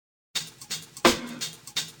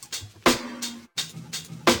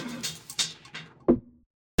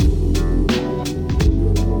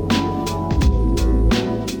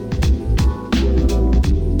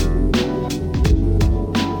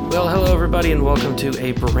everybody, and welcome to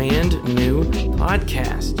a brand new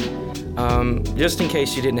podcast. Just in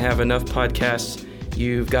case you didn't have enough podcasts,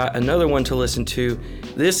 you've got another one to listen to.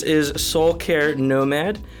 This is Soul Care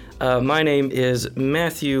Nomad. My name is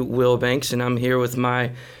Matthew Wilbanks, and I'm here with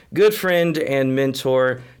my good friend and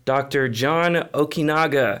mentor, Dr. John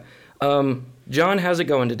Okinaga. John, how's it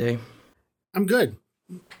going today? I'm good.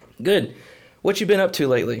 Good. What you been up to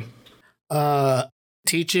lately?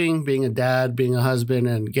 Teaching, being a dad, being a husband,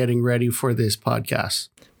 and getting ready for this podcast.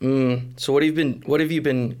 So what have you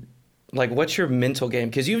been like, what's your mental game?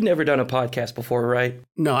 Because you've never done a podcast before, right?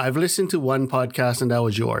 No, I've listened to one podcast and that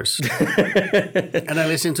was yours. And I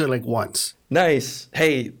listened to it like once. Nice.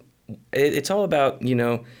 Hey, it's all about,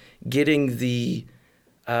 getting the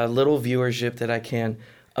little viewership that I can.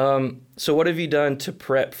 So what have you done to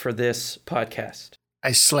prep for this podcast?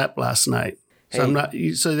 I slept last night. So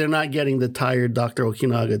So they're not getting the tired Dr.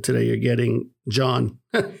 Okinaga today. You're getting John.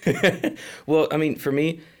 Well, I mean, for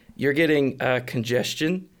me, you're getting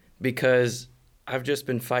congestion because I've just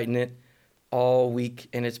been fighting it all week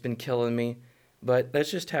and it's been killing me. But that's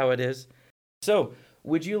just how it is. So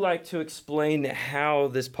would you like to explain how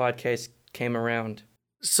this podcast came around?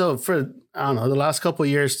 So for, the last couple of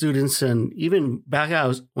years, students, and even back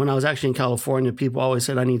when I was actually in California, people always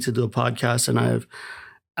said I need to do a podcast, and I've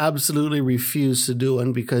absolutely refused to do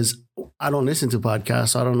one because I don't listen to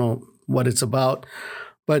podcasts. I don't know what it's about.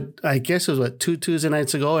 But I guess it was, 2 Tuesday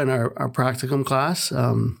nights ago in our practicum class,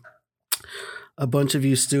 a bunch of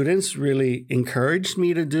you students really encouraged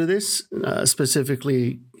me to do this,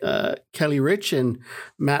 specifically Kelly Rich and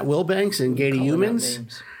Matt Wilbanks and Gady Humans.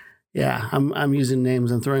 Yeah, I'm using names.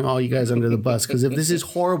 I'm throwing all you guys under the bus because if this is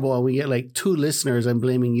horrible and we get like 2 listeners, I'm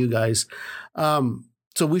blaming you guys.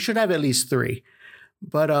 So we should have at least 3.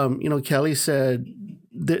 But, Kelly said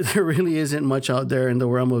there really isn't much out there in the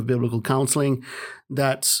realm of biblical counseling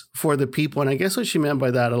that's for the people. And I guess what she meant by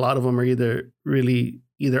that, a lot of them are either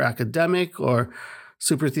academic or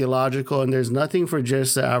super theological, and there's nothing for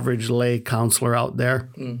just the average lay counselor out there.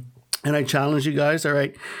 And I challenge you guys, all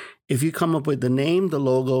right, if you come up with the name, the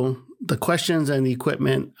logo, the questions, and the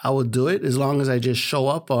equipment, I will do it as long as I just show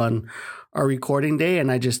up on our recording day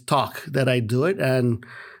and I just talk that I do it. And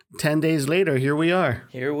 10 days later, here we are.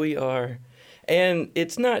 Here we are. And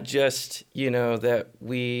it's not just, that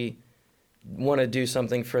we want to do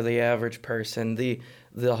something for the average person. The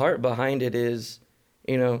heart behind it is,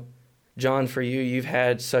 John, for you, you've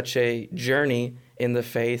had such a journey in the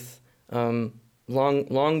faith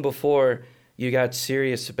long before you got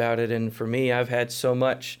serious about it. And for me, I've had so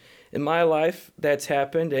much in my life that's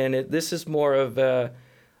happened. And this is more of a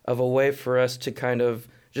way for us to kind of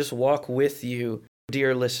just walk with you,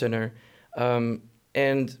 dear listener.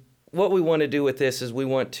 And what we want to do with this is we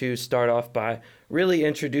want to start off by really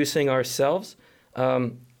introducing ourselves.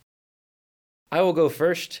 I will go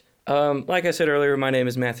first. Like I said earlier, my name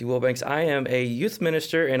is Matthew Wilbanks. I am a youth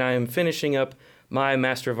minister, and I am finishing up my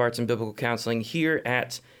Master of Arts in Biblical Counseling here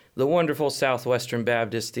at the wonderful Southwestern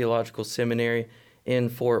Baptist Theological Seminary in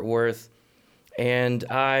Fort Worth. And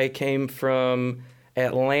I came from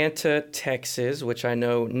Atlanta, Texas, which I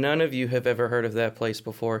know none of you have ever heard of that place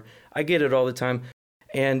before. I get it all the time.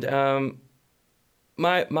 And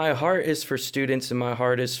my heart is for students, and my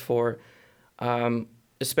heart is for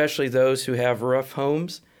especially those who have rough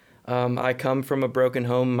homes. I come from a broken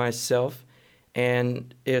home myself,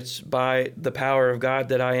 and it's by the power of God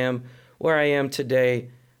that I am where I am today,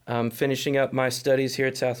 finishing up my studies here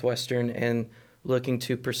at Southwestern and looking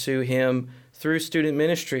to pursue Him through student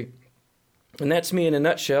ministry. And that's me in a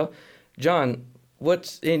nutshell. John,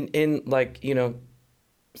 what's in a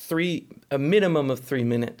minimum of 3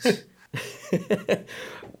 minutes?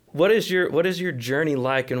 What is your journey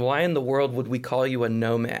like, and why in the world would we call you a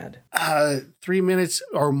nomad? 3 minutes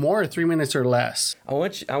or more, 3 minutes or less. I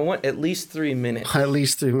want at least 3 minutes. At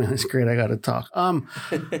least 3 minutes. Great, I got to talk. I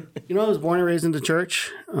was born and raised in the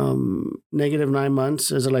church. -9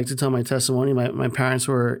 months, as I like to tell my testimony. My parents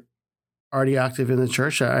were already active in the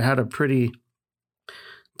church. I had a pretty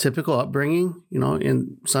typical upbringing,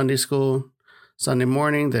 in Sunday school, Sunday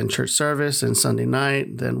morning, then church service, and Sunday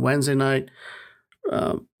night, then Wednesday night.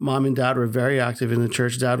 Mom and dad were very active in the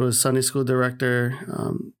church. Dad was Sunday school director,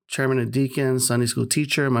 chairman of deacons, Sunday school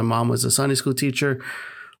teacher. My mom was a Sunday school teacher.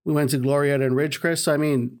 We went to Glorieta and Ridgecrest. So,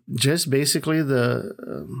 just basically the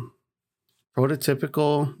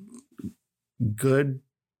prototypical good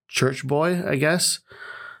church boy, I guess,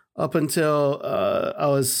 up until I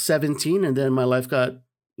was 17. And then my life got,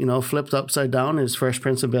 flipped upside down, as Fresh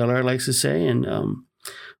Prince of Bel-Air likes to say. And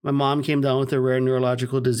my mom came down with a rare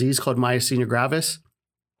neurological disease called myasthenia gravis.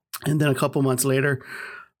 And then a couple months later,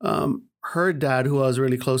 her dad, who I was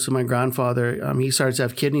really close to, my grandfather, he started to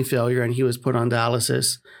have kidney failure and he was put on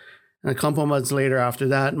dialysis. And a couple of months later after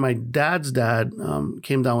that, my dad's dad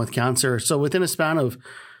came down with cancer. So within a span of,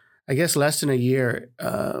 I guess, less than a year,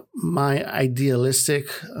 my idealistic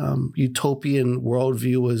utopian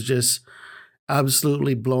worldview was just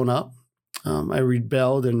absolutely blown up. I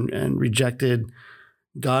rebelled and rejected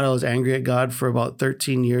God. I was angry at God for about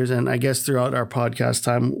 13 years. And I guess throughout our podcast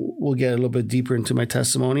time, we'll get a little bit deeper into my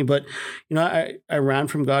testimony. But, I ran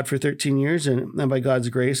from God for 13 years. And by God's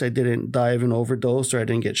grace, I didn't die of an overdose, or I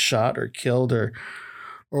didn't get shot or killed or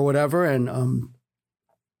whatever. And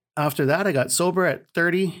after that, I got sober at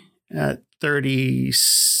 30, at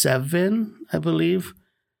 37, I believe.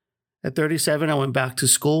 At 37, I went back to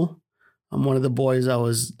school. One of the boys I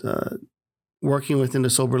was working with in the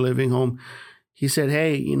sober living home, he said,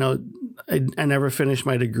 hey, I never finished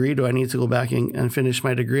my degree. Do I need to go back and finish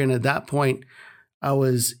my degree? And at that point, I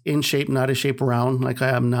was in shape, not a shape around like I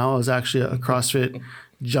am now. I was actually a CrossFit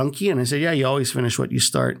junkie. And I said, yeah, you always finish what you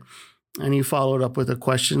start. And he followed up with a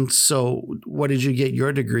question. So what did you get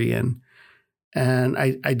your degree in? And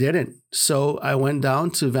I didn't. So I went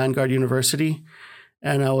down to Vanguard University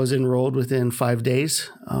and I was enrolled within 5 days.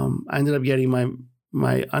 I ended up getting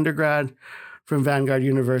my undergrad from Vanguard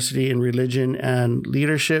University in religion and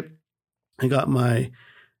leadership. I got my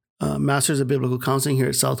Master's of Biblical Counseling here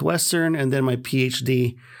at Southwestern, and then my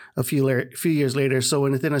PhD a few years later. So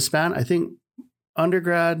within a span, I think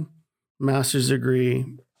undergrad, master's degree,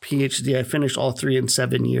 PhD, I finished all three in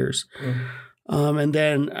 7 years. Mm-hmm. And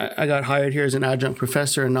then I got hired here as an adjunct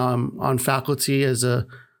professor, and now I'm on faculty as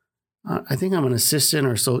I think I'm an assistant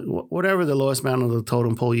or so, whatever the lowest man on the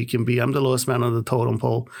totem pole you can be. I'm the lowest man on the totem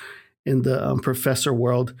pole in the professor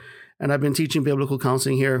world. And I've been teaching biblical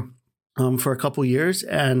counseling here for a couple years.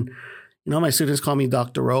 And, my students call me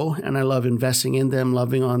Dr. O, and I love investing in them,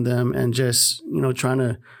 loving on them, and just, trying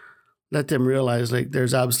to let them realize like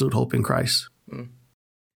there's absolute hope in Christ. Mm.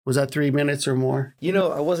 Was that 3 minutes or more?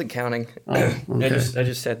 I wasn't counting. Oh, okay. I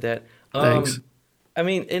just said that. Thanks. I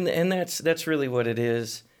mean, and that's really what it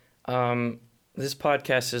is. This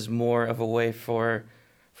podcast is more of a way for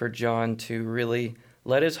John to really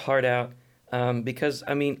let his heart out, because,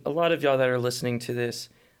 I mean, a lot of y'all that are listening to this,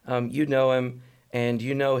 you know him and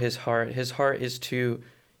you know his heart. His heart is to,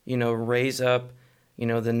 raise up,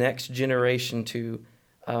 the next generation to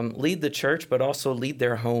lead the church, but also lead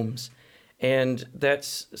their homes. And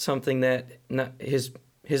that's something that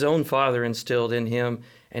his own father instilled in him,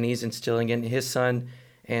 and he's instilling in his son.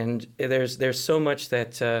 And there's so much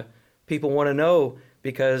that people want to know,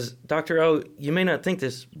 because Dr. O, you may not think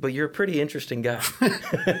this, but you're a pretty interesting guy.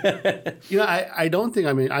 I don't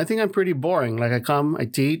think, I think I'm pretty boring. Like I come, I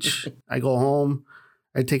teach, I go home,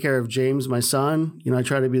 I take care of James, my son. I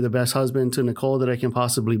try to be the best husband to Nicole that I can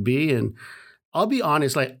possibly be. And I'll be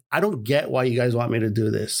honest, like, I don't get why you guys want me to do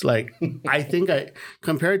this. Like, I think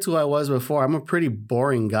compared to who I was before, I'm a pretty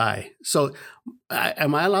boring guy. So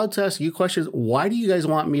am I allowed to ask you questions? Why do you guys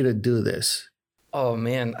want me to do this? Oh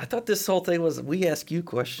man, I thought this whole thing was we ask you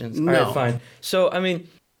questions. No. All right, fine. So, I mean,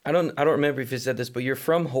 I don't remember if you said this, but you're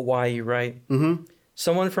from Hawaii, right? Mm-hmm.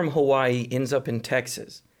 Someone from Hawaii ends up in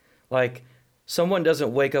Texas. Like, someone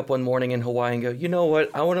doesn't wake up one morning in Hawaii and go, you know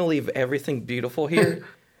what? I want to leave everything beautiful here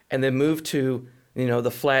and then move to,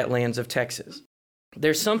 the flatlands of Texas.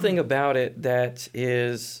 There's something about it that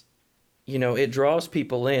is, it draws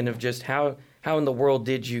people in of just how in the world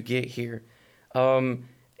did you get here?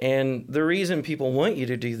 And the reason people want you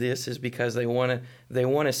to do this is because they want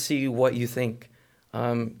to see what you think.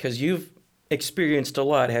 Because you've experienced a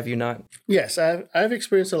lot, have you not? Yes, I've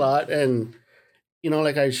experienced a lot. And,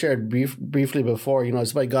 like I shared briefly before,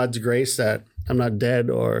 it's by God's grace that I'm not dead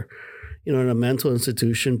or, in a mental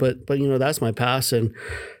institution. But that's my past. And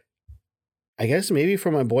I guess maybe for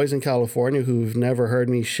my boys in California who've never heard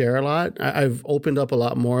me share a lot, I've opened up a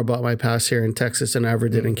lot more about my past here in Texas than I ever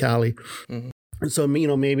did in Cali. Mm-hmm. And so,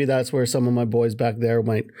 maybe that's where some of my boys back there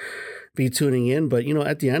might be tuning in. But,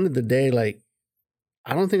 at the end of the day, like,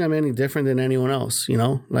 I don't think I'm any different than anyone else,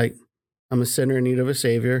 Like, I'm a sinner in need of a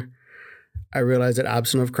savior. I realize that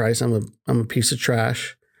absent of Christ, I'm a piece of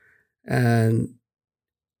trash. And,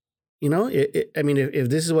 if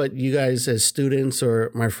this is what you guys as students or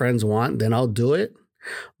my friends want, then I'll do it.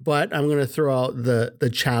 But I'm going to throw out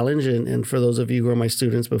the challenge. And for those of you who are my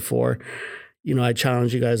students before, I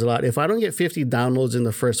challenge you guys a lot. If I don't get 50 downloads in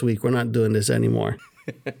the first week, we're not doing this anymore.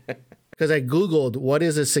 Because I Googled what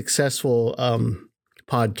is a successful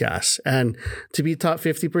podcast. And to be top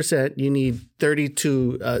 50%, you need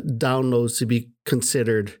 32 downloads to be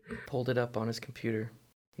considered. Pulled it up on his computer.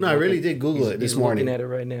 I really did Google it this morning. He's looking at it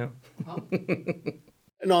right now.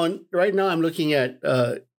 No, right now I'm looking at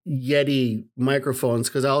Yeti microphones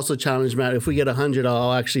because I also challenged Matt. If we get 100,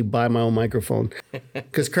 I'll actually buy my own microphone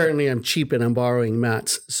because currently I'm cheap and I'm borrowing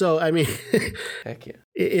Matt's. So, I mean, Heck yeah.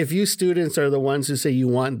 if you students are the ones who say you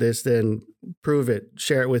want this, then prove it.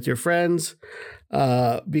 Share it with your friends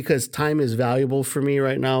because time is valuable for me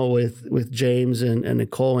right now with James and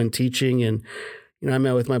Nicole and teaching. And, you know, I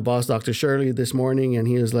met with my boss, Dr. Shirley, this morning, and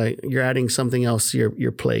he was like, you're adding something else to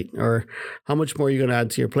your plate, or how much more are you going to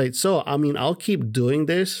add to your plate? So, I mean, I'll keep doing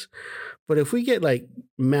this. But if we get like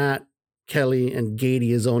Matt, Kelly, and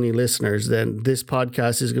Gady as only listeners, then this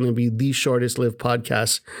podcast is going to be the shortest lived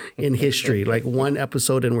podcast in history. Like one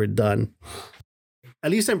episode and we're done.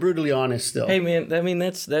 At least I'm brutally honest still. Hey man, I mean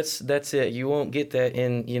that's it. You won't get that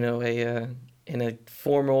in, you know, in a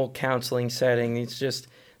formal counseling setting. It's just,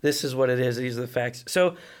 this is what it is. These are the facts.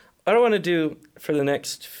 So what I want to do for the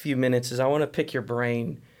next few minutes is I want to pick your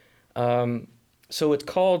brain. So it's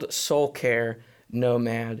called Soul Care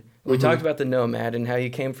Nomad. We talked about the nomad and how you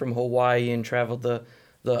came from Hawaii and traveled the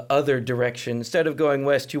other direction. Instead of going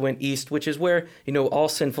west, you went east, which is where, you know, all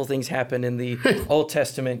sinful things happen in the Old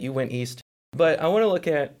Testament. You went east. But I want to look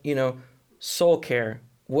at, you know, soul care.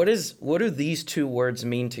 What do these two words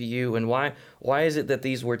mean to you, and why is it that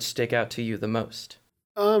these words stick out to you the most?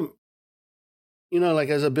 You know, like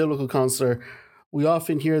as a biblical counselor, we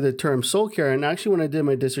often hear the term soul care. And actually, when I did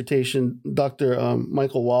my dissertation, Dr.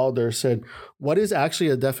 Michael Wilder said, what is actually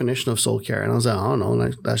a definition of soul care? And I was like, I don't know.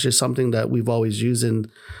 Like, that's just something that we've always used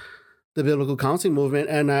in the biblical counseling movement.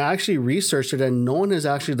 And I actually researched it, and no one has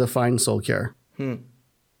actually defined soul care.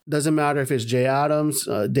 Doesn't matter if it's Jay Adams,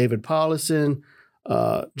 David Paulison,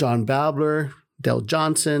 John Babler, Dale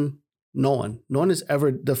Johnson. No one has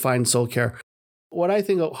ever defined soul care.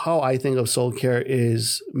 How I think of soul care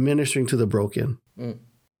is ministering to the broken.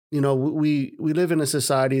 You know, we live in a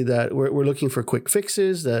society that we're looking for quick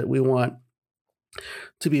fixes, that we want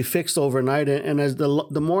to be fixed overnight. And as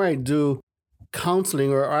the more I do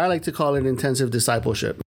counseling, or I like to call it intensive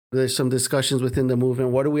discipleship, there's some discussions within the movement.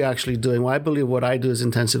 What are we actually doing? Well, I believe what I do is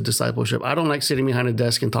intensive discipleship. I don't like sitting behind a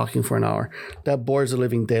desk and talking for an hour. That bores the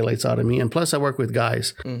living daylights out of me. And plus, I work with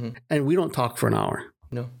guys, and we don't talk for an hour.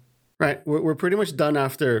 No. Right. We're pretty much done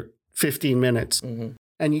after 15 minutes.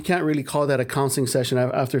 And you can't really call that a counseling session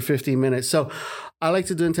after 15 minutes. So I like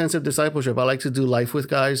to do intensive discipleship. I like to do life with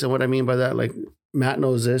guys. And what I mean by that, like Matt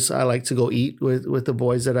knows this, I like to go eat with the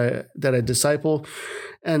boys that I disciple.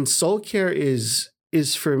 And soul care is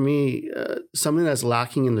for me something that's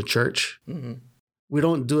lacking in the church. We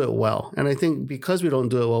don't do it well. And I think because we don't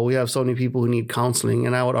do it well, we have so many people who need counseling.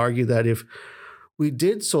 And I would argue that if we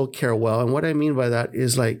did soul care well, and what I mean by that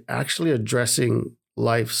is like actually addressing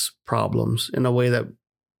life's problems in a way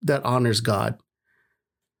that honors God,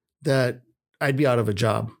 that I'd be out of a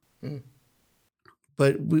job.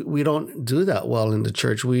 But we don't do that well in the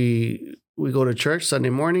church. We go to church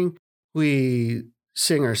Sunday morning, we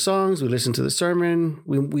sing our songs, we listen to the sermon,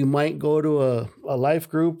 we might go to a life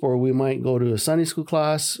group, or we might go to a Sunday school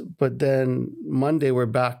class, but then Monday we're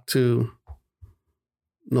back to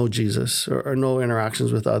no Jesus or no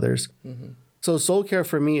interactions with others. So soul care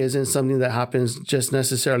for me isn't something that happens just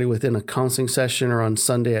necessarily within a counseling session or on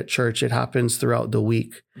Sunday at church. It happens throughout the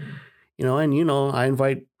week. You know, and you know, I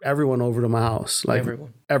invite everyone over to my house. Like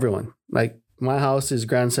everyone. Like my house is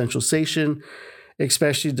Grand Central Station,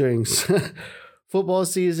 especially during football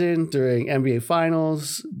season, during NBA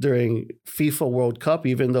finals, during FIFA World Cup,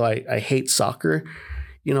 even though I hate soccer.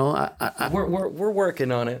 You know, we're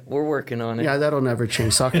working on it. We're working on it. Yeah, that'll never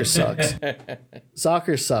change. Soccer sucks.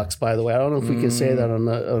 Soccer sucks, by the way. I don't know if we can say that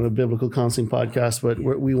on a biblical counseling podcast, but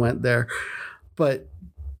we went there. But,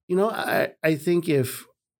 you know, I think if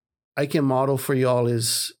I can model for y'all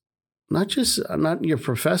is not your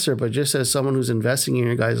professor, but just as someone who's investing in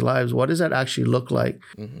your guys' lives, what does that actually look like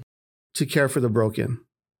to care for the broken?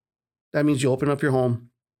 That means you open up your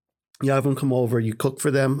home, you have them come over, you cook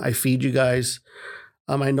for them, I feed you guys.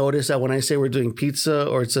 I notice that when I say we're doing pizza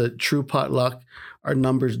or it's a true potluck, our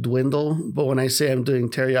numbers dwindle. But when I say I'm doing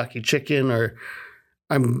teriyaki chicken or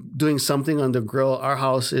I'm doing something on the grill, our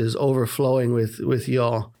house is overflowing with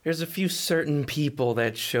y'all. There's a few certain people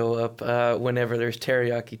that show up whenever there's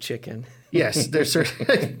teriyaki chicken. Yes, there's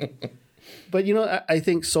certain. But, you know, I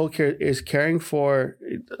think soul care is caring for.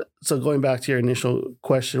 So going back to your initial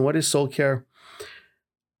question, what is soul care?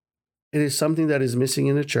 It is something that is missing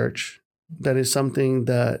in the church. That is something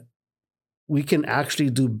that we can actually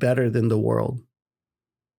do better than the world,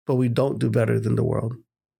 but we don't do better than the world.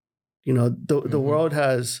 You know, the world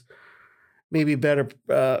has maybe better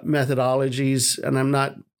methodologies, and I'm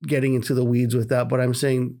not getting into the weeds with that, but I'm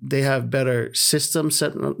saying they have better systems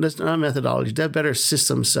set. That's not methodology. They have better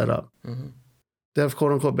systems set up. Mm-hmm. They have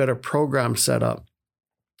quote unquote better programs set up,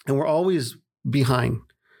 and we're always behind.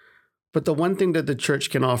 But the one thing that the church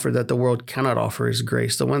can offer that the world cannot offer is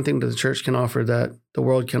grace. The one thing that the church can offer that the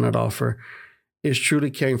world cannot offer is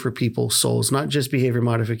truly caring for people's souls, not just behavior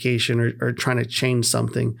modification or trying to change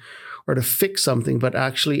something or to fix something, but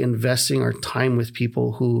actually investing our time with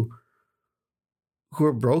people who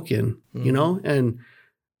are broken, you know? And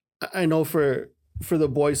I know for the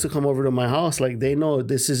boys to come over to my house, like they know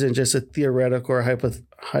this isn't just a theoretical or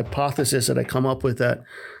hypothesis that I come up with, that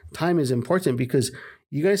time is important because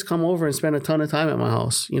you guys come over and spend a ton of time at my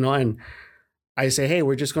house, you know, and I say, hey,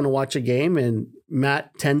 we're just going to watch a game. And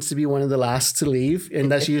Matt tends to be one of the last to leave. And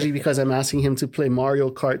that's usually because I'm asking him to play Mario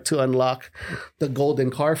Kart to unlock the golden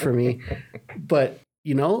car for me. But,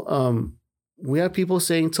 you know, we have people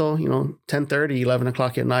staying till, 10:30, 11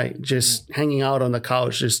 o'clock at night, just hanging out on the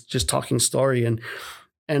couch, just talking story.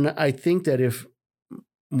 And I think that if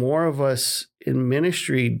more of us in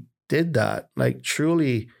ministry did that, like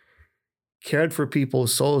truly cared for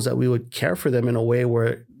people's souls, that we would care for them in a way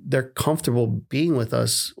where they're comfortable being with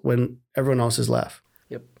us when everyone else is left.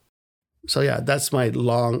 Yep. So yeah, that's my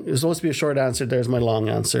long, it was supposed to be a short answer. There's my long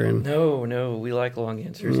answer. And No, we like long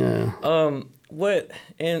answers. Yeah.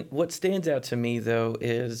 What stands out to me though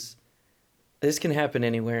is this can happen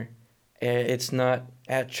anywhere. It's not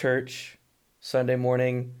at church, Sunday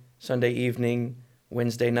morning, Sunday evening,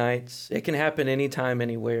 Wednesday nights. It can happen anytime,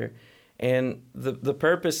 anywhere. And the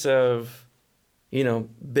purpose of,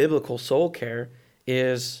 biblical soul care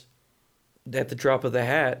is at the drop of the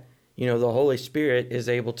hat, the Holy Spirit is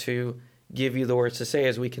able to give you the words to say,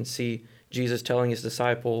 as we can see Jesus telling his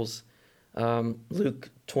disciples. Luke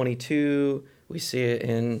 22, we see it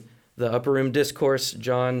in the Upper Room Discourse,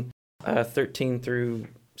 John 13 through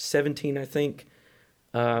 17, I think.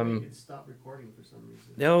 It stopped recording for some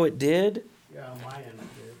reason. No, it did? Yeah, on my end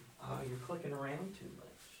it did. Oh, you're clicking around too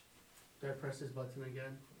much. Did I press this button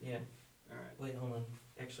again? Yeah. All right. Wait, hold on.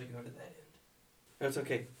 Actually go to that end. That's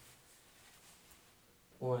okay.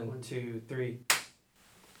 1, 2, 3.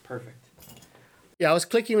 Perfect. Yeah, I was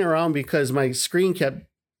clicking around because my screen kept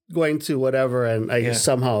going to whatever, and I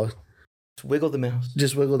somehow Just wiggle the mouse.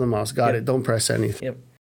 just wiggled the mouse. Got it. Don't press anything. Yep.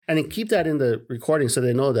 And then keep that in the recording so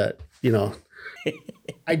they know that,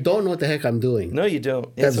 I don't know what the heck I'm doing. No, you don't.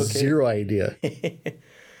 I have It's okay. zero idea.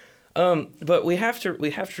 But we have to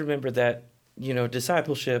remember that,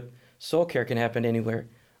 discipleship, soul care can happen anywhere.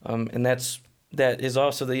 And that is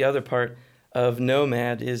also the other part of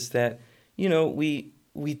Nomad, is that,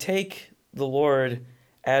 we take the Lord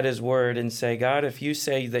at his word and say, God, if you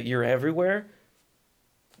say that you're everywhere,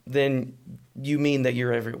 then you mean that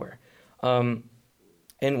you're everywhere. And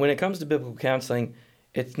when it comes to biblical counseling,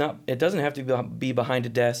 it doesn't have to be behind a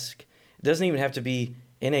desk. It doesn't even have to be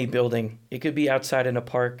in a building. It could be outside in a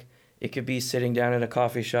park. It could be sitting down in a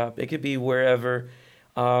coffee shop. It could be wherever.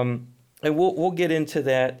 And we'll get into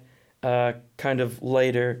that kind of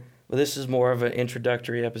later. But this is more of an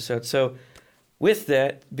introductory episode. So with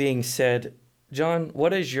that being said, John,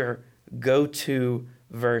 what is your go-to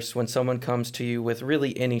verse when someone comes to you with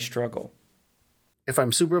really any struggle? If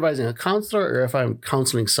I'm supervising a counselor or if I'm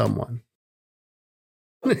counseling someone.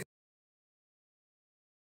 If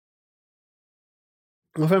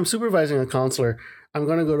I'm supervising a counselor, I'm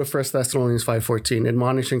going to go to 1 Thessalonians 5:14,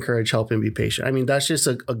 admonish, encourage, help, and be patient. I mean, that's just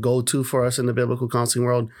a go-to for us in the biblical counseling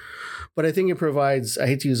world. But I think it provides, I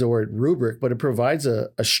hate to use the word rubric, but it provides a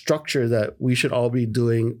structure that we should all be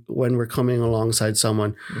doing when we're coming alongside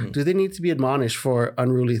someone. Mm-hmm. Do they need to be admonished for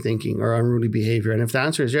unruly thinking or unruly behavior? And if the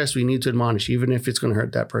answer is yes, we need to admonish, even if it's going to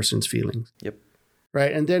hurt that person's feelings. Yep.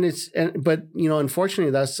 Right. And then but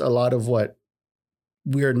unfortunately, that's a lot of what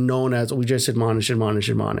we're known as. We just admonish.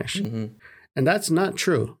 Mm-hmm. And that's not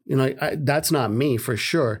true. That's not me for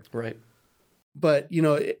sure. Right. But,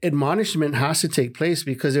 admonishment has to take place,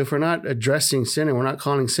 because if we're not addressing sin and we're not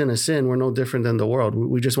calling sin a sin, we're no different than the world.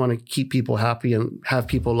 We just want to keep people happy and have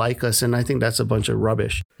people like us. And I think that's a bunch of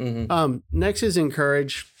rubbish. Mm-hmm. Next is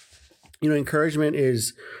encourage. Encouragement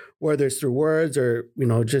is, whether it's through words or,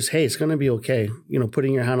 just, hey, it's going to be okay.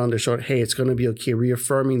 Putting your hand on their shoulder, hey, it's going to be okay.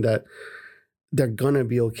 Reaffirming that they're going to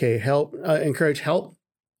be okay. Help, encourage, help.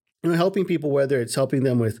 Helping people, whether it's helping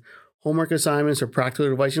them with homework assignments or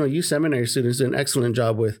practical advice. You seminary students do an excellent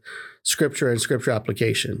job with scripture and scripture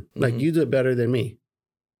application. Mm-hmm. Like, you do it better than me.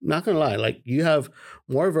 Not going to lie. Like, you have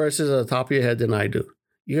more verses at the top of your head than I do.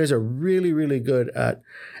 You guys are really, really good at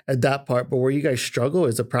that part. But where you guys struggle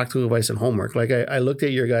is the practical advice and homework. Like, I looked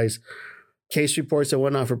at your guys' case reports and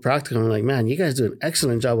whatnot for practical. I'm like, man, you guys do an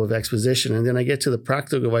excellent job of exposition. And then I get to the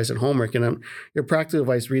practical advice and homework, and your practical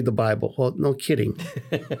advice, read the Bible. Well, no kidding.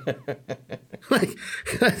 Like,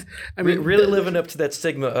 I mean, really living up to that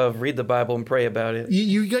stigma of read the Bible and pray about it.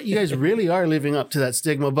 You guys really are living up to that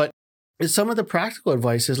stigma. But some of the practical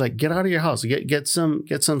advice is like, get out of your house, get some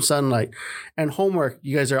sunlight, and homework.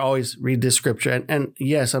 You guys are always read this scripture. And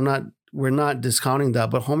yes, we're not discounting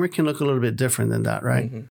that, but homework can look a little bit different than that, right?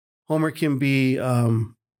 Mm-hmm. Homework can be,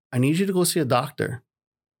 I need you to go see a doctor.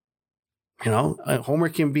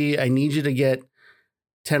 Homework can be, I need you to get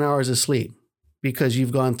 10 hours of sleep because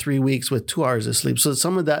you've gone 3 weeks with 2 hours of sleep. So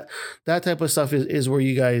some of that type of stuff is where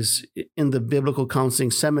you guys in the biblical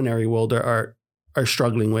counseling seminary world are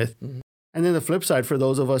struggling with. Mm-hmm. And then the flip side, for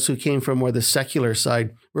those of us who came from more the secular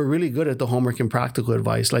side, we're really good at the homework and practical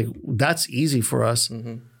advice. Like, that's easy for us.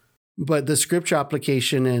 Mm-hmm. But the scripture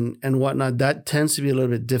application and whatnot, that tends to be a little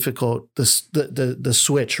bit difficult, the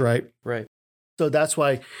switch, right? Right. So that's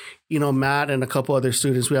why, Matt and a couple other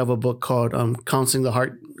students, we have a book called Counseling the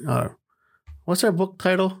Heart. What's our book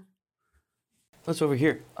title? What's over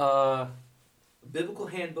here? Biblical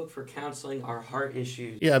Handbook for Counseling Our Heart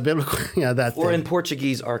Issues. Yeah, biblical. Yeah, that. Or in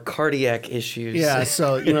Portuguese, Our Cardiac Issues. Yeah,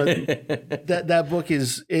 so that book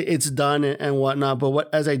it's done and whatnot. But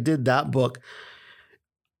as I did that book,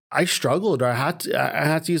 I struggled, or I had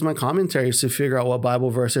to use my commentaries to figure out what Bible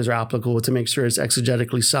verses are applicable to make sure it's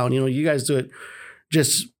exegetically sound. You guys do it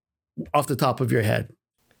just off the top of your head.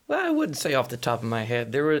 Well, I wouldn't say off the top of my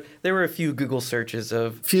head. There were a few Google searches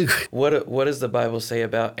of what does the Bible say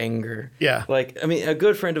about anger. Yeah. Like, I mean, a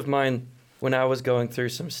good friend of mine, when I was going through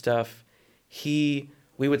some stuff, we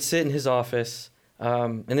would sit in his office,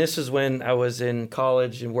 and this is when I was in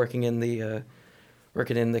college and working in the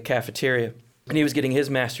cafeteria. And he was getting his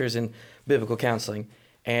master's in biblical counseling.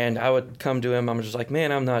 And I would come to him. I'm just like,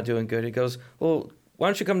 man, I'm not doing good. He goes, well, why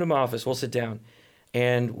don't you come to my office? We'll sit down.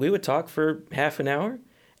 And we would talk for half an hour.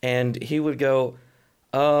 And he would go,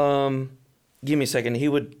 give me a second. He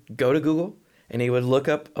would go to Google and he would look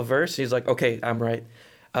up a verse. He's like, okay, I'm right.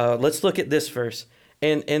 Let's look at this verse.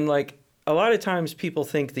 And like a lot of times people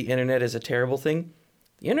think the internet is a terrible thing.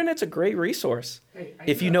 The internet's a great resource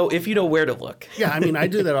if you know where to look. Yeah, I mean, I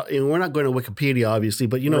do that. We're not going to Wikipedia, obviously,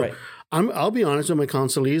 but right. I'll be honest with my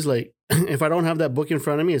counselees. Like, if I don't have that book in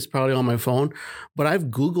front of me, it's probably on my phone. But I've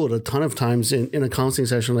Googled a ton of times in a counseling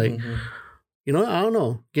session, like, I don't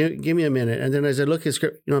know, give me a minute. And then as I look at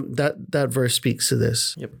script, that verse speaks to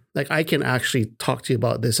this. Yep. Like, I can actually talk to you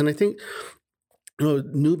about this. And I think,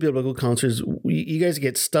 new biblical counselors, you guys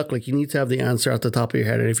get stuck. Like, you need to have the answer at the top of your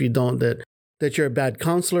head. And if you don't, that you're a bad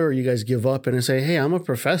counselor, or you guys give up and say, hey, I'm a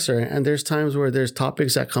professor. And there's times where there's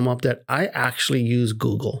topics that come up that I actually use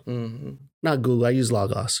Google. Mm-hmm. Not Google, I use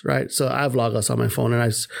Logos, right? So I have Logos on my phone,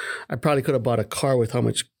 and I probably could have bought a car with how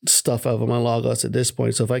much stuff I have on my Logos at this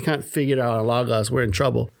point. So if I can't figure it out on Logos, we're in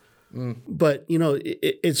trouble. Mm. But,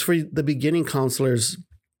 it's for the beginning counselors.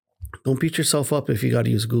 Don't beat yourself up if you got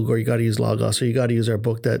to use Google, or you got to use Logos, or you got to use our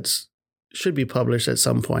book should be published at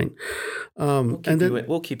some point.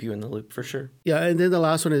 We'll keep you in the loop for sure. Yeah. And then the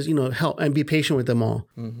last one is, help and be patient with them all.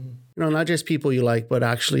 Mm-hmm. Not just people you like, but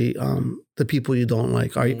actually the people you don't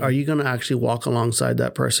like. Are you going to actually walk alongside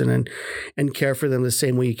that person and care for them the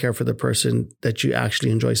same way you care for the person that you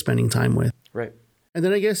actually enjoy spending time with? Right. And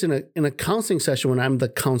then I guess in a counseling session, when I'm the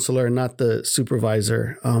counselor, not the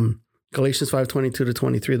supervisor, Galatians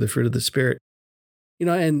 5:22-23, the fruit of the Spirit.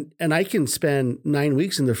 And I can spend 9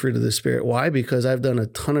 weeks in the fruit of the Spirit. Why? Because I've done a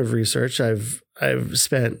ton of research. I've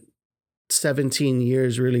spent 17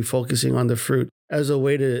 years really focusing on the fruit as a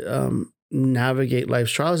way to navigate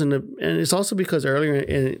life's trials. And it's also because earlier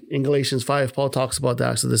in Galatians 5, Paul talks about the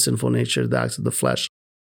acts of the sinful nature, the acts of the flesh.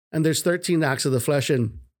 And there's 13 acts of the flesh.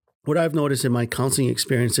 And what I've noticed in my counseling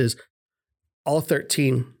experience is all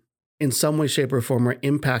 13 in some way, shape, or form are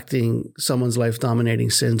impacting someone's life-dominating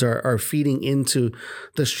sins, or are feeding into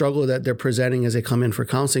the struggle that they're presenting as they come in for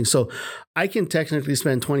counseling. So I can technically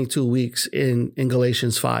spend 22 weeks in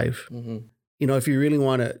Galatians 5, if you really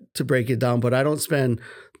want to break it down. But I don't spend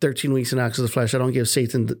 13 weeks in Acts of the Flesh. I don't give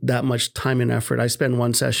Satan that much time and effort. I spend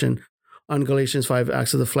one session on Galatians 5,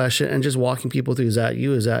 Acts of the Flesh, and just walking people through, is that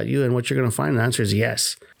you? Is that you? And what you're going to find, the answer is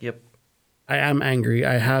yes. Yep. I am angry.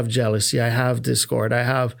 I have jealousy. I have discord. I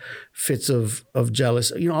have fits of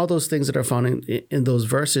jealousy. All those things that are found in those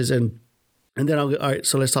verses. And then I'll go, all right,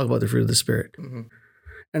 so let's talk about the fruit of the Spirit. Mm-hmm.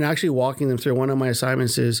 And actually walking them through. One of my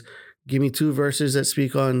assignments is, give me 2 verses that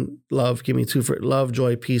speak on love. Give me 2 for love,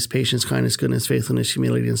 joy, peace, patience, kindness, goodness, faithfulness,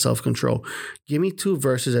 humility, and self-control. Give me 2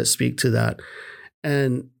 verses that speak to that.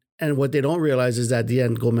 And what they don't realize is that at the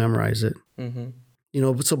end, go memorize it. Mm-hmm.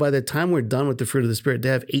 So by the time we're done with the fruit of the Spirit, they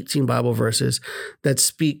have 18 Bible verses that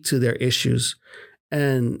speak to their issues.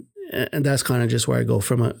 And that's kind of just where I go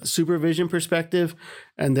from a supervision perspective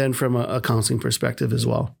and then from a counseling perspective as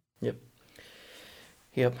well.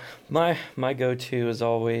 Yep. My go-to is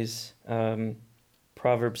always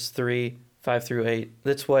Proverbs 3:5-8.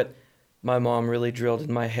 That's what my mom really drilled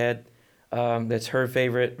in my head. That's her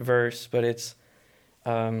favorite verse, but it's,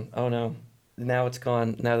 oh no, now it's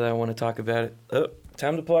gone now that I want to talk about it. Oh,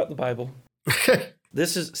 time to pull out the Bible.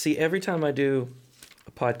 Every time I do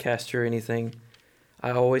a podcast or anything,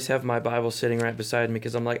 I always have my Bible sitting right beside me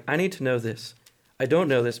because I'm like, I need to know this. I don't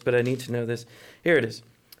know this, but I need to know this. Here it is.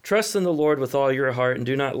 Trust in the Lord with all your heart and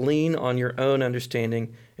do not lean on your own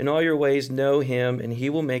understanding. In all your ways know him, and he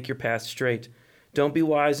will make your path straight. Don't be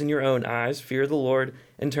wise in your own eyes. Fear the Lord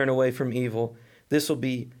and turn away from evil. This will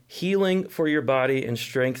be healing for your body and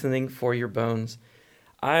strengthening for your bones.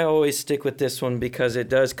 I always stick with this one because it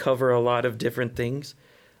does cover a lot of different things.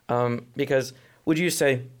 Because would you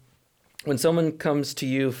say, when someone comes to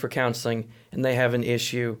you for counseling and they have an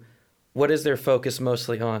issue, what is their focus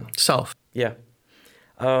mostly on? Self. Yeah.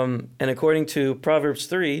 And according to Proverbs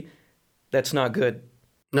 3, that's not good.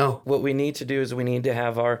 No. What we need to do is we need to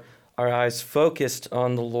have our eyes focused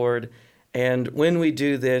on the Lord. And when we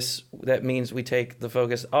do this, that means we take the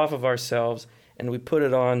focus off of ourselves and we put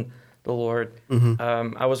it on the Lord.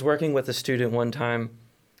 Mm-hmm. I was working with a student one time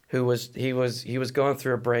who was going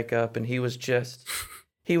through a breakup, and he was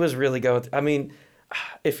really going I mean,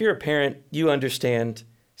 if you're a parent, you understand.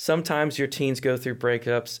 Sometimes your teens go through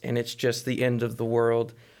breakups and it's just the end of the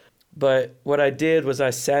world. But what I did was I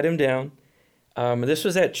sat him down. This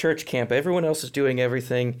was at church camp. Everyone else is doing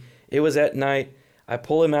everything. It was at night. I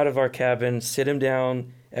pull him out of our cabin, sit him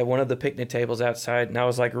down at one of the picnic tables outside, and I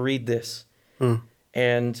was like, read this.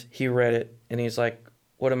 And he read it, and he's like,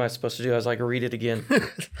 what am I supposed to do? I was like, read it again.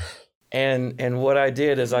 And what I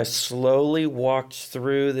did is I slowly walked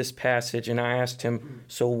through this passage, and I asked him,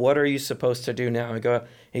 so what are you supposed to do now?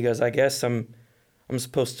 He goes, I guess I'm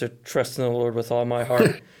supposed to trust in the Lord with all my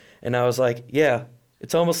heart. And I was like, yeah,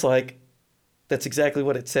 it's almost like that's exactly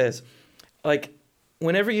what it says. Like,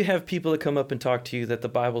 whenever you have people that come up and talk to you that the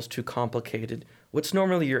Bible's too complicated, what's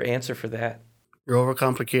normally your answer for that? You're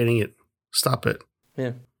overcomplicating it. Stop it.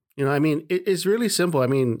 Yeah. I mean, it's really simple. I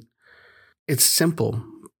mean, it's simple,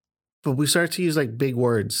 but we start to use like big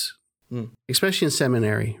words, especially in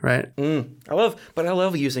seminary, right? I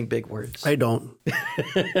love using big words. I don't.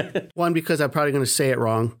 One, because I'm probably going to say it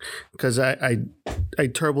wrong, because I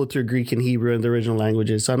turboed through Greek and Hebrew in the original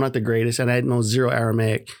languages, so I'm not the greatest, and I know zero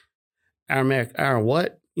Aramaic.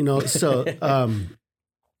 What? So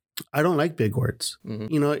I don't like big words.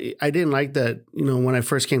 Mm-hmm. I didn't like that, when I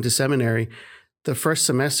first came to seminary, the first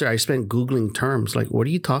semester I spent Googling terms. Like, what are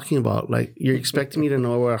you talking about? Like, you're expecting me to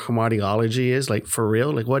know what hamartiology is? Like, for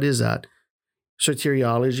real? Like, what is that?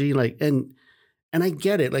 Soteriology? Like, and I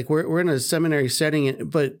get it. Like, we're in a seminary setting,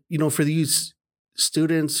 but, for these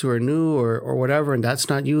students who are new or whatever, and that's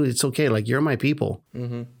not you, it's okay. Like, you're my people.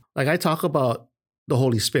 Mm-hmm. Like, I talk about the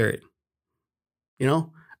Holy Spirit.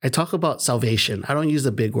 I talk about salvation. I don't use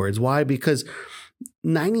the big words. Why? Because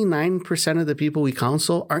 99% of the people we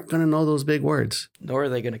counsel aren't going to know those big words. Nor are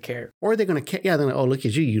they going to care. Or they're going to care. Yeah, they're like, oh, look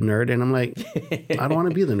at you, you nerd. And I'm like, I don't want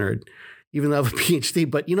to be the nerd, even though I have a PhD.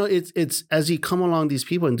 But, it's as you come along these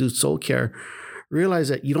people and do soul care, realize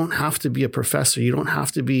that you don't have to be a professor. You don't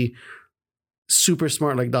have to be super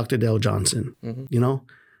smart like Dr. Dale Johnson. Mm-hmm.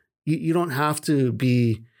 You don't have to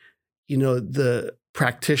be, the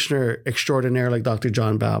practitioner extraordinaire like Dr.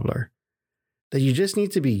 John Babler. That you just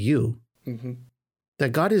need to be you. Mm-hmm.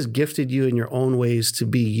 That God has gifted you in your own ways to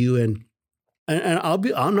be you. And I'll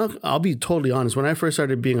be totally honest. When I first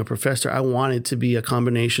started being a professor, I wanted to be a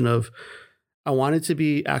combination of, I wanted to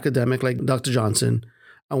be academic like Dr. Johnson.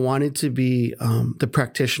 I wanted to be the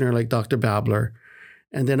practitioner like Dr. Babler.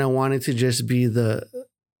 And then I wanted to just be the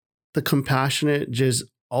compassionate, just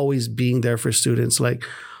always being there for students, like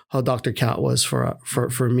how Dr. Cat was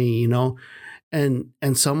for me, And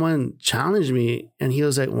someone challenged me, and he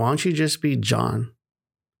was like, why don't you just be John?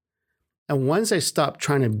 And once I stopped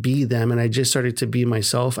trying to be them and I just started to be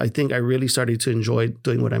myself, I think I really started to enjoy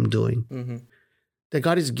doing what I'm doing. Mm-hmm. That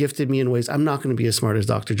God has gifted me in ways I'm not going to be as smart as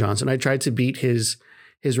Dr. Johnson. I tried to beat his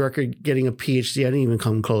record getting a PhD. I didn't even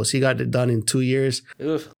come close. He got it done in 2 years.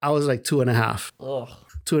 Ugh. I was like 2.5. Ugh.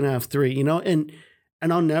 2.5, 3,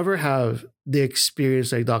 and I'll never have the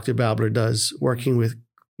experience like Dr. Babler does working with,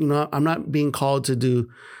 I'm not being called to do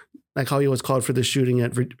like how he was called for the shooting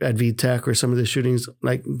at VTech or some of the shootings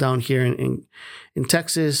like down here in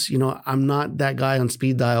Texas. I'm not that guy on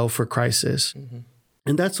speed dial for crisis. Mm-hmm.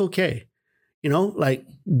 And that's okay. like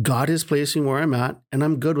God is placing where I'm at, and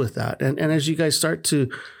I'm good with that. And as you guys start to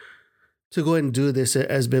go ahead and do this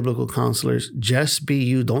as biblical counselors, just be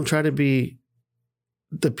you. Don't try to be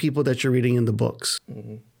the people that you're reading in the books.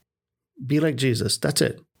 Mm-hmm. Be like Jesus. That's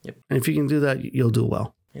it. Yep. And if you can do that, you'll do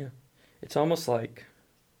well. Yeah. It's almost like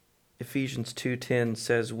Ephesians 2:10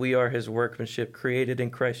 says, we are his workmanship, created in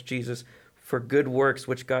Christ Jesus for good works,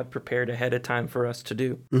 which God prepared ahead of time for us to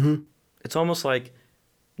do. Mm-hmm. It's almost like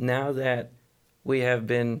now that we have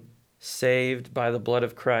been saved by the blood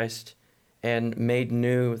of Christ and made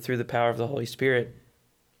new through the power of the Holy Spirit,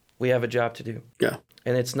 we have a job to do. Yeah.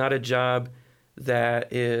 And it's not a job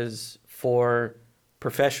that is for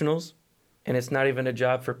professionals, and it's not even a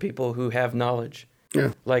job for people who have knowledge.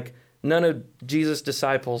 Yeah. Like, none of Jesus'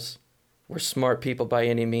 disciples were smart people by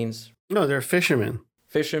any means. No, they're fishermen.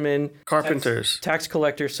 Fishermen. Carpenters. Tax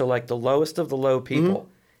collectors, so like the lowest of the low people. Mm-hmm.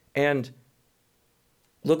 And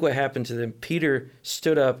look what happened to them. Peter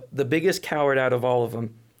stood up, the biggest coward out of all of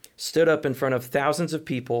them, stood up in front of thousands of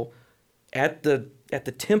people at the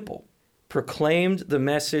temple, proclaimed the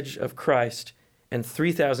message of Christ, and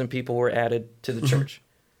 3,000 people were added to the church.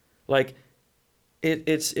 Like,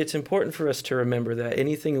 it's important for us to remember that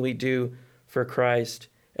anything we do for Christ,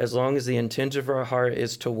 as long as the intent of our heart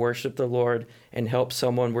is to worship the Lord and help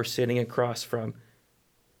someone we're sitting across from,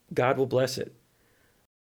 God will bless it.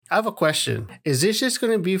 I have a question. Is this just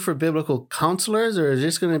going to be for biblical counselors, or is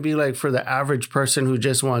this going to be like for the average person who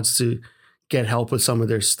just wants to get help with some of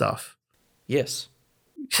their stuff? Yes.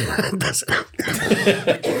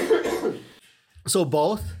 So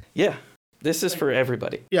both? Yeah. This is for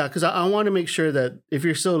everybody. Yeah, because I want to make sure that if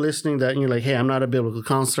you're still listening, that you're like, hey, I'm not a biblical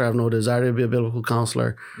counselor, I have no desire to be a biblical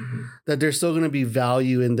counselor, that there's still going to be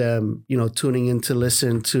value in them, tuning in to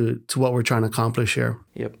listen to what we're trying to accomplish here.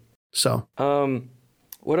 Yep. So,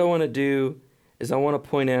 what I want to do is I want to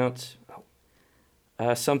point out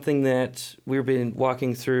something that we've been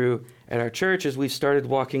walking through at our church as we've started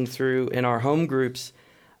walking through in our home groups,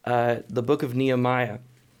 the book of Nehemiah.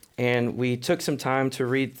 And we took some time to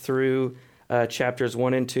read through chapters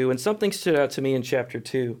 1 and 2, and something stood out to me in chapter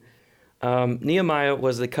 2. Nehemiah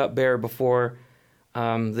was the cupbearer before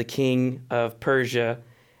the king of Persia,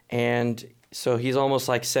 and so he's almost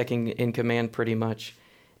like second in command pretty much.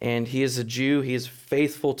 And he is a Jew. He is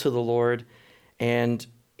faithful to the Lord, and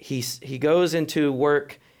he goes into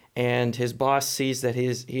work, and his boss sees that he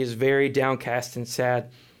is very downcast and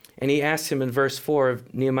sad. And he asks him in verse 4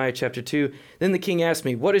 of Nehemiah chapter 2, then the king asked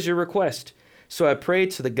me, what is your request? So I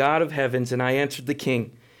prayed to the God of heavens, and I answered the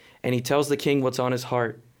king. And he tells the king what's on his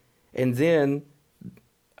heart. And then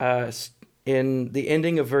in the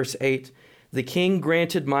ending of verse 8, the king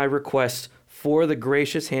granted my request, for the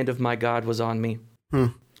gracious hand of my God was on me.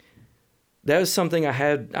 That was something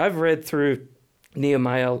I've read through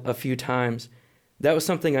Nehemiah a few times. That was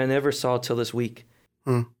something I never saw till this week.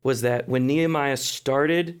 Was that when Nehemiah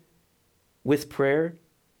started with prayer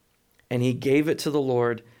and he gave it to the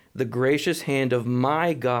Lord, the gracious hand of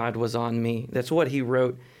my God was on me. That's what he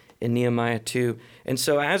wrote in Nehemiah 2. And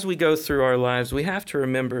so as we go through our lives, we have to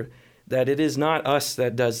remember that it is not us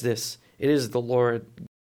that does this. It is the Lord.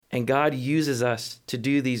 And God uses us to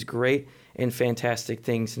do these great and fantastic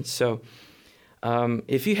things. And so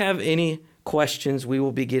if you have any questions, we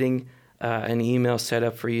will be getting an email set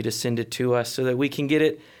up for you to send it to us so that we can get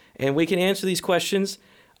it and we can answer these questions.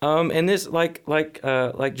 And this, like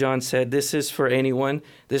John said, this is for anyone.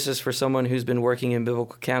 This is for someone who's been working in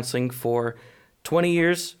biblical counseling for 20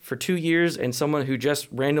 years, for 2 years, and someone who just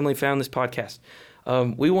randomly found this podcast.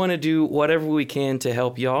 We want to do whatever we can to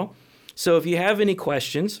help y'all. So if you have any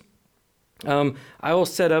questions, I will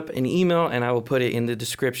set up an email and I will put it in the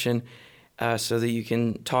description so that you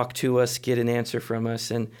can talk to us, get an answer from us.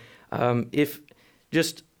 And if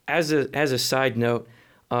just as a side note,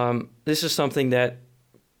 this is something that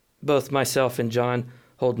both myself and John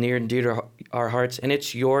hold near and dear to our hearts, and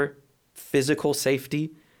it's your physical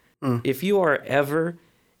safety. If you are ever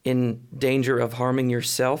in danger of harming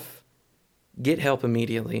yourself, get help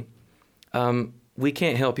immediately. We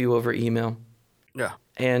can't help you over email. Yeah.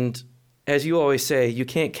 And as you always say, you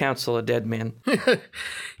can't counsel a dead man.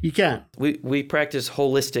 You can't. We practice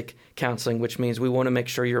holistic counseling, which means we want to make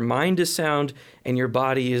sure your mind is sound and your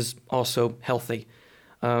body is also healthy.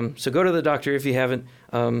 So go to the doctor if you haven't.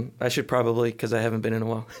 I should probably, because I haven't been in a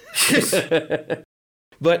while.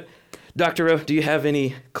 But Dr. O, do you have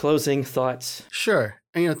any closing thoughts? Sure.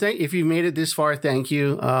 And, if you made it this far, thank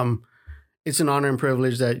you. It's an honor and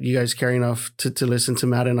privilege that you guys care enough to listen to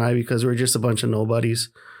Matt and I, because we're just a bunch of nobodies.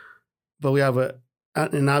 But we have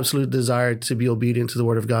an absolute desire to be obedient to the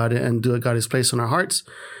word of God and do what God has placed on our hearts.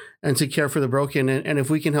 and to care for the broken. And if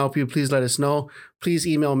we can help you, please let us know. Please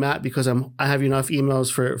email Matt, because I have enough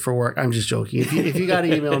emails for work. I'm just joking. If you got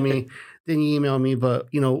to email me, then you email me. But,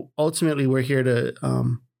 ultimately we're here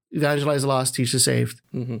to evangelize the lost, teach the saved,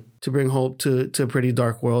 to bring hope to a pretty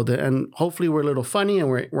dark world. And hopefully we're a little funny and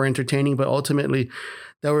we're entertaining, but ultimately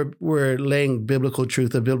that we're laying biblical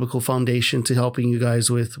truth, a biblical foundation to helping you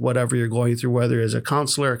guys with whatever you're going through, whether as a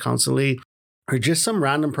counselor, a counselee, or just some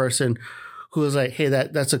random person who is like, hey,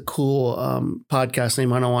 that's a cool podcast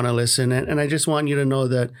name. I don't want to listen. And I just want you to know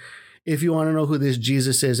that if you want to know who this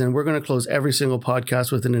Jesus is, and we're going to close every single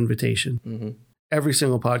podcast with an invitation, every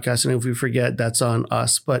single podcast. And if we forget, that's on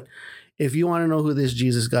us. But if you want to know who this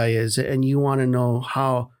Jesus guy is, and you want to know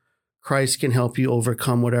how Christ can help you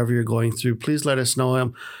overcome whatever you're going through, please let us know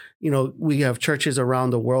him. We have churches around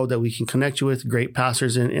the world that we can connect you with, great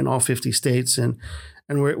pastors in all 50 states. And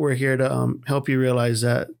we're here to help you realize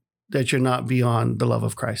that you're not beyond the love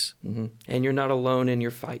of Christ. And you're not alone in your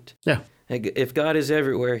fight. Yeah. If God is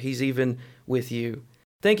everywhere, he's even with you.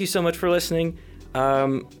 Thank you so much for listening.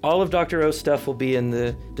 All of Dr. O's stuff will be in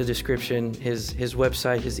the description, his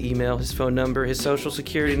website, his email, his phone number, his social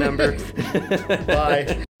security number.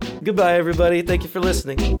 Bye. Goodbye, everybody. Thank you for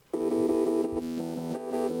listening.